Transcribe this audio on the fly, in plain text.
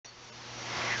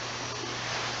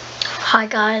Hi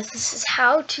guys, this is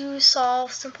how to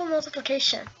solve simple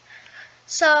multiplication.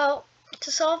 So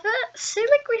to solve it, say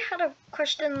like we had a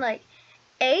question like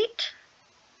 8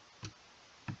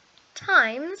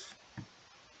 times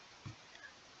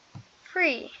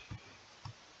 3.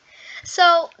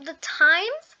 So the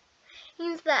times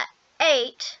means that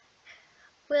 8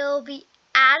 will be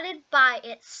added by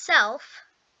itself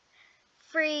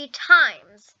 3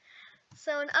 times.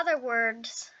 So in other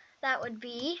words, that would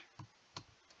be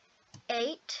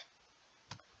 8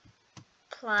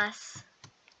 plus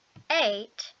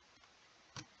 8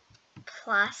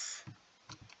 plus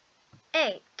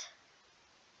 8.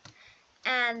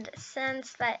 And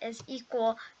since that is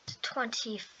equal to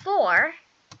 24,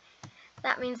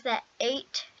 that means that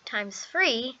 8 times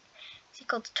 3 is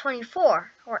equal to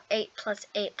 24, or 8 plus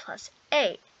 8 plus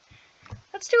 8.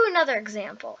 Let's do another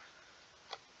example.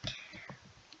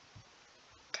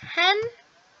 10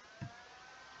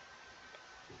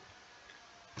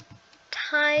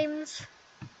 times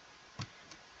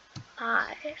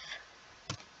 5.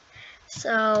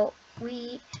 So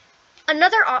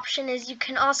another option is you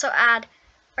can also add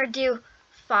or do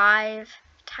 5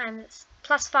 times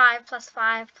plus 5 plus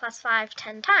 5 plus 5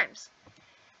 10 times.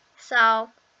 So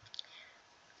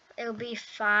it'll be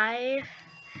 5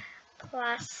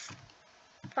 plus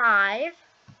 5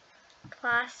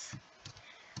 plus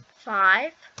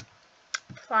 5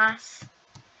 plus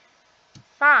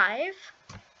 5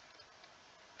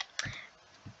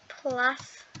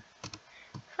 plus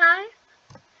 5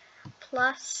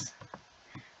 plus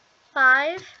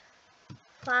 5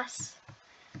 plus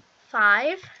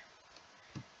 5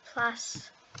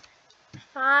 plus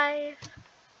 5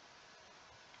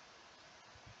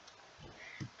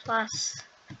 plus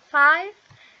 5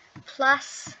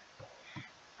 plus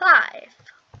 5,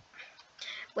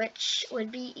 which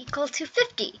would be equal to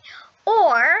 50.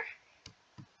 Or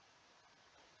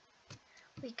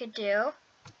we could do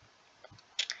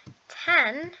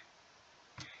 10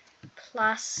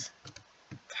 plus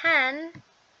 10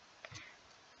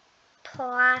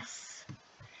 plus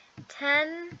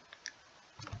 10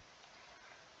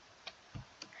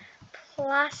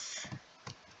 plus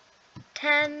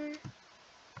 10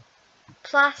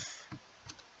 plus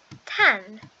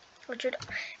 10, which would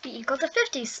be equal to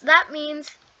 50. So that means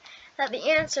that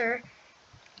the answer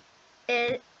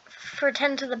is, for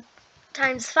 10 to the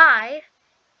times 5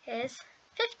 is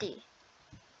 50.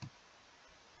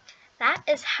 That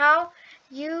is how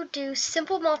you do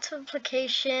simple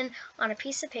multiplication on a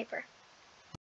piece of paper.